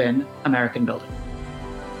this has been American Building.